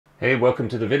Hey, welcome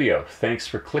to the video. Thanks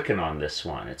for clicking on this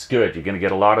one. It's good. You're going to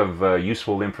get a lot of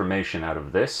useful information out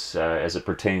of this as it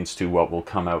pertains to what will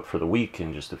come out for the week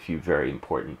and just a few very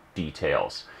important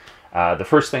details. The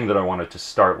first thing that I wanted to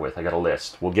start with, I got a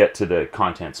list. We'll get to the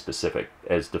content specific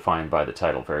as defined by the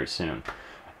title very soon.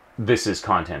 This is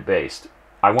content based.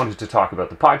 I wanted to talk about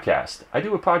the podcast. I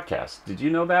do a podcast. Did you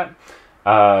know that?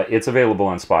 It's available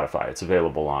on Spotify. It's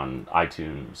available on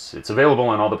iTunes. It's available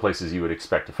on all the places you would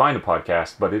expect to find a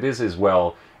podcast, but it is as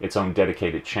well its own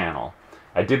dedicated channel.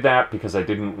 I did that because I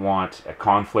didn't want a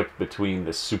conflict between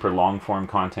the super long form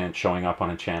content showing up on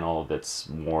a channel that's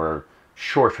more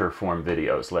shorter form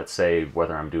videos. Let's say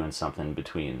whether I'm doing something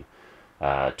between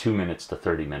 2 minutes to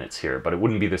 30 minutes here, but it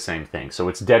wouldn't be the same thing. So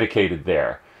it's dedicated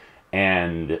there.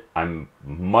 And I'm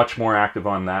much more active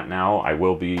on that now.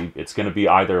 It's going to be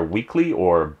either weekly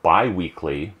or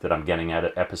bi-weekly that I'm getting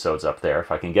at episodes up there.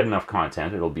 If I can get enough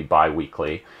content, it'll be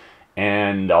bi-weekly.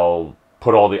 And I'll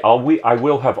put I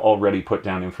will have already put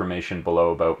down information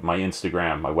below about my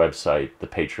Instagram, my website, the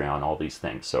Patreon, all these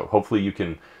things. So hopefully you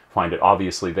can find it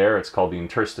obviously there. It's called the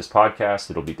Oct.1st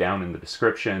podcast. It'll be down in the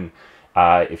description.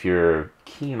 If you're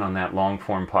keen on that long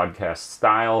form podcast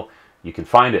style, you can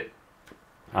find it.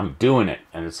 I'm doing it,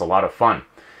 and it's a lot of fun.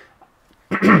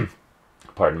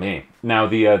 Pardon me. Now,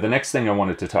 the next thing I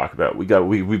wanted to talk about,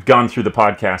 we've gone through the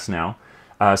podcast now,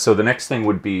 so the next thing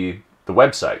would be the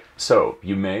website. So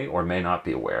you may or may not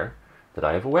be aware that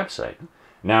I have a website.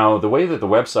 Now, the way that the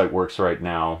website works right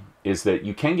now is that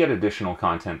you can get additional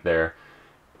content there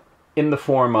in the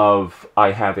form of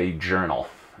I have a journal,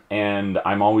 and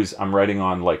I'm writing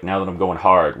on, like, now that I'm going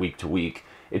hard week to week.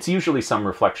 It's usually some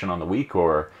reflection on the week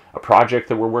or a project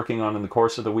that we're working on in the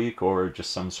course of the week or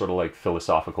just some sort of like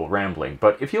philosophical rambling.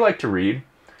 But if you like to read,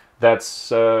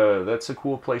 that's a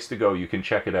cool place to go. You can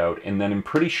check it out. And then in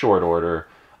pretty short order,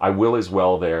 I will as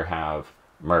well there have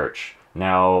merch.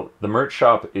 Now, the merch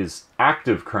shop is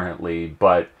active currently,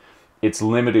 but it's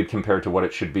limited compared to what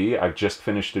it should be. I've just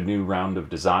finished a new round of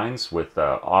designs with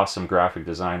awesome graphic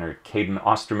designer Caden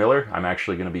Ostermiller. I'm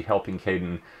actually going to be helping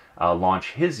Caden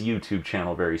launch his YouTube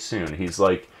channel very soon.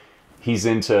 He's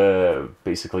into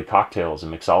basically cocktails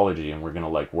and mixology, and we're gonna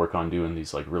like work on doing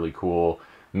these like really cool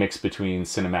mix between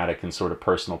cinematic and sort of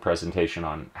personal presentation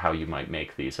on how you might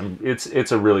make these. And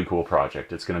it's a really cool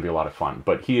project. It's gonna be a lot of fun.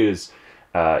 But he is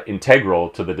integral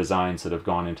to the designs that have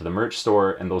gone into the merch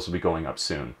store, and those will be going up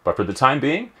soon. But for the time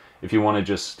being, if you want to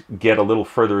just get a little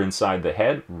further inside the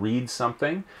head, read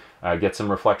something, get some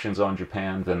reflections on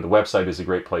Japan, then the website is a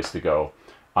great place to go.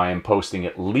 I am posting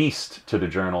at least to the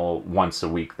journal once a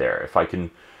week there. If I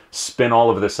can spin all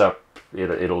of this up,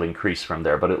 it'll increase from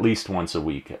there, but at least once a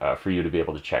week for you to be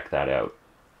able to check that out.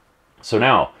 So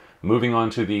now, moving on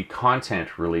to the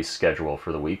content release schedule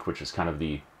for the week, which is kind of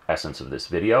the essence of this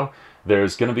video.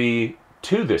 There's going to be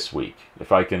 2 this week.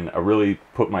 If I can really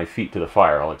put my feet to the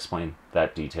fire, I'll explain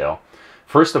that detail.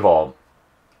 First of all,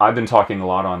 I've been talking a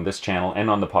lot on this channel and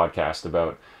on the podcast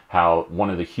about how one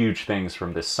of the huge things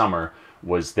from this summer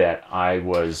was that I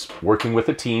was working with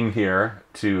a team here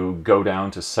to go down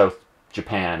to South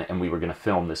Japan, and we were going to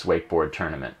film this wakeboard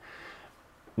tournament.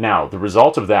 Now, the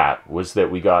result of that was that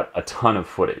we got a ton of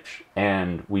footage,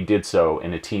 and we did so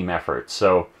in a team effort.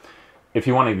 So if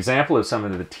you want an example of some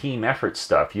of the team effort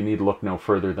stuff, you need to look no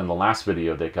further than the last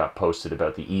video that got posted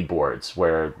about the e-boards,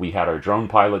 where we had our drone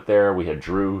pilot there. We had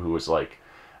Drew, who was like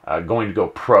going to go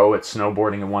pro at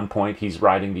snowboarding at one point. He's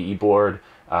riding the e-board.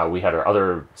 We had our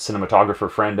other cinematographer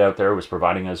friend out there who was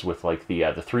providing us with like the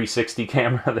 360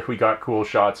 camera that we got cool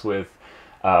shots with.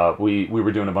 We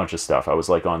were doing a bunch of stuff. I was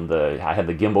like I had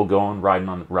the gimbal going,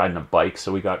 riding a bike,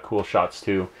 so we got cool shots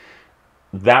too.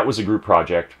 That was a group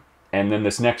project. And then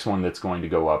this next one that's going to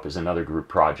go up is another group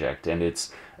project. And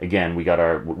it's, again, we got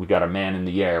a man in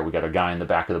the air, we got a guy in the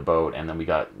back of the boat, and then we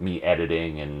got me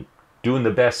editing and doing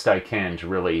the best I can to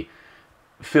really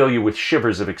fill you with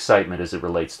shivers of excitement as it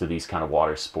relates to these kind of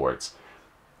water sports.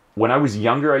 When I was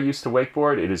younger, I used to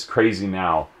wakeboard. It is crazy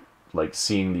now, like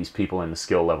seeing these people in the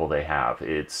skill level they have.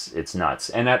 It's nuts.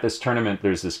 And at this tournament,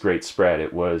 there's this great spread.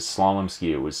 It was slalom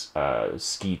ski, it was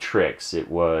ski tricks, it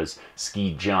was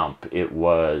ski jump, it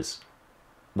was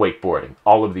wakeboarding.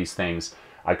 All of these things.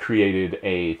 I created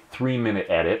a 3-minute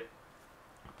edit.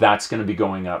 That's going to be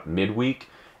going up midweek,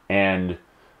 and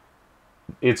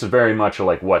it's very much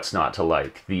like what's not to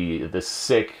like. The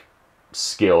sick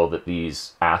skill that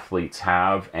these athletes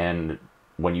have, and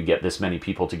when you get this many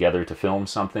people together to film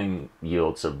something,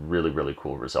 yields a really, really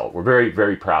cool result. We're very,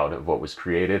 very proud of what was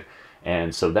created,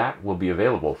 and so that will be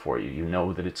available for you. You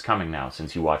know that it's coming now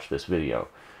since you watched this video.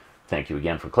 Thank you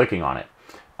again for clicking on it.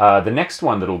 The next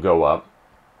one that'll go up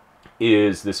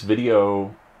is this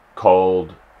video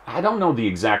called, I don't know the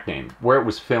exact name. Where it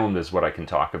was filmed is what I can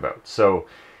talk about. So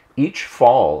each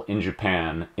fall in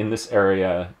Japan, in this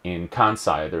area in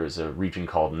Kansai, there's a region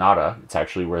called Nara. It's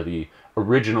actually where the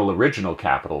original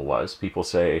capital was. People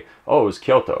say, oh, it was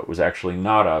Kyoto. It was actually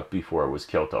Nara before it was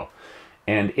Kyoto.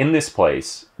 And in this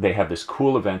place, they have this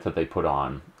cool event that they put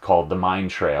on called the Mine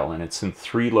Trail, and it's in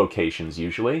 3 locations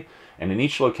usually. And in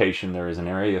each location, there is an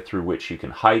area through which you can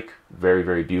hike, very,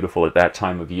 very beautiful at that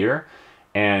time of year.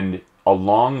 And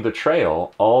along the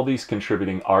trail, all these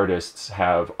contributing artists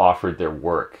have offered their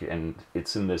work, and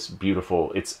it's in this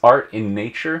beautiful, it's art in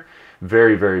nature,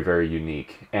 very, very, very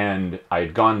unique. And I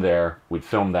had gone there, we'd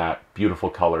filmed that, beautiful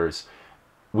colors.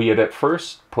 We had at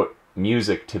first put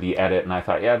music to the edit, and I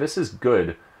thought, yeah, this is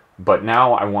good, but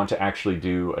now I want to actually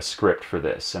do a script for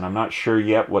this, and I'm not sure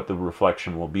yet what the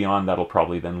reflection will be on. That'll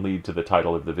probably then lead to the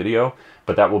title of the video,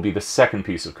 but that will be the second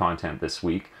piece of content this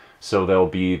week. So there'll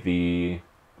be the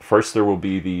first, there will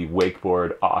be the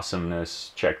wakeboard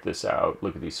awesomeness. Check this out.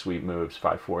 Look at these sweet moves,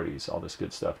 540s, all this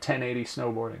good stuff. 1080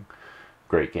 snowboarding.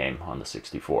 Great game on the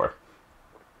 64.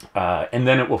 And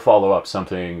then it will follow up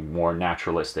something more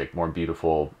naturalistic, more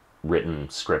beautiful, written,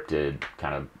 scripted,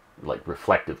 kind of like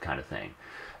reflective kind of thing,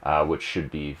 which should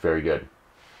be very good.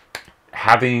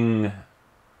 Having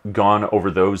gone over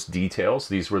those details,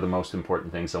 these were the most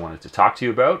important things I wanted to talk to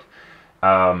you about.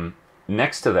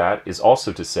 Next to that is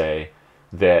also to say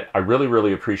that I really,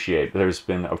 really appreciate, there's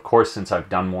been, of course, since I've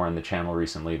done more on the channel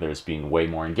recently, there's been way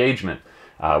more engagement,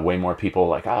 way more people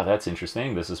like, oh, that's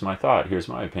interesting, this is my thought, here's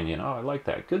my opinion, oh, I like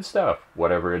that, good stuff,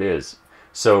 whatever it is.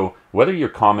 So whether you're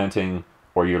commenting,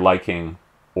 or you're liking,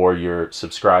 or you're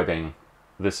subscribing,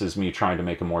 this is me trying to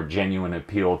make a more genuine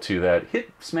appeal to that,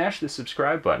 smash the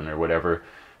subscribe button or whatever,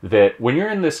 that when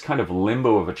you're in this kind of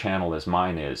limbo of a channel as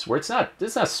mine is, where it's not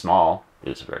small,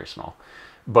 it's very small,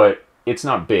 but it's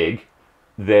not big,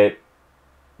 that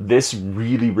this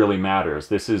really, really matters.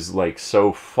 This is like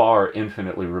so far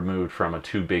infinitely removed from a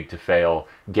too big to fail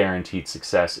guaranteed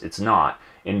success. It's not.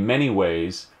 In many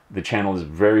ways, the channel is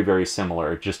very, very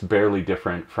similar, just barely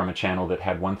different from a channel that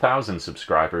had 1,000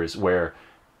 subscribers, where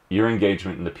your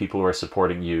engagement and the people who are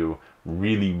supporting you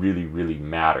really, really, really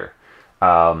matter.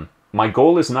 My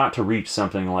goal is not to reach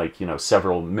something like,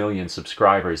 several million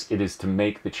subscribers. It is to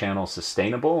make the channel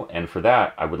sustainable, and for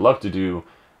that, I would love to do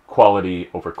quality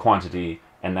over quantity,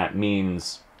 and that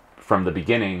means from the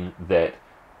beginning that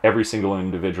every single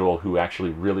individual who actually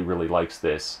really, really likes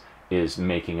this is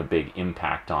making a big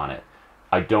impact on it.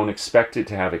 I don't expect it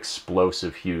to have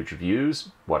explosive, huge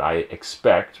views. What I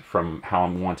expect from how I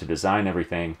want to design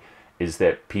everything is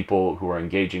that people who are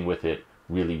engaging with it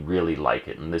really, really like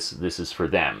it, and this is for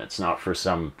them. It's not for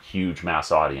some huge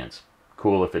mass audience.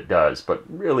 Cool if it does, but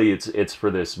really it's for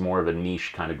this more of a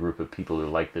niche kind of group of people who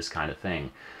like this kind of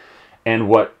thing. And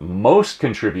what most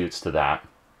contributes to that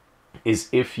is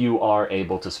if you are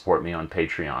able to support me on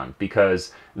Patreon,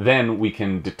 because then we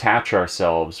can detach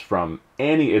ourselves from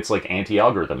it's like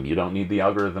anti-algorithm. You don't need the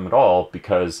algorithm at all,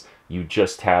 because you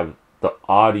just have the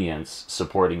audience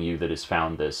supporting you that has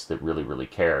found this, that really, really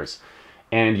cares.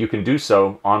 And you can do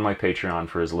so on my Patreon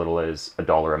for as little as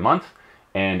 $1 a month.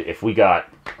 And if we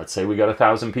got, let's say we got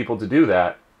 1,000 people to do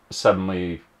that,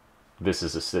 suddenly this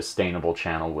is a sustainable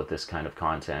channel with this kind of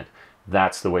content.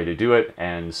 That's the way to do it.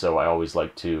 And so I always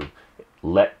like to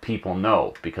let people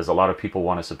know, because a lot of people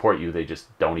want to support you, they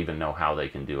just don't even know how they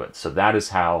can do it. So that is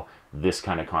how this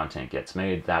kind of content gets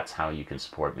made. That's how you can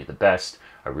support me the best.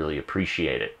 I really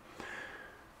appreciate it.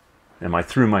 Am I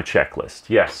through my checklist?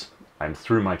 Yes, I'm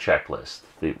through my checklist.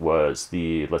 It was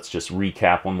let's just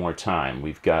recap one more time.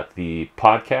 We've got the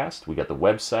podcast, we got the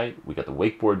website, we got the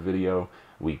wakeboard video,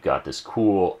 we've got this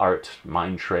cool art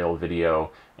mine trail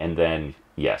video, and then,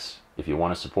 yes, if you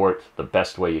want to support, the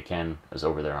best way you can is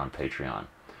over there on Patreon.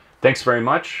 Thanks very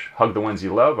much. Hug the ones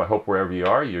you love. I hope wherever you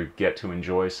are, you get to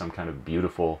enjoy some kind of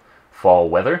beautiful fall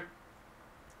weather,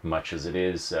 much as it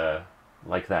is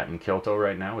like that in Kyoto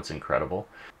right now. It's incredible.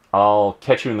 I'll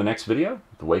catch you in the next video,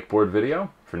 the wakeboard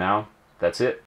video. For now, that's it.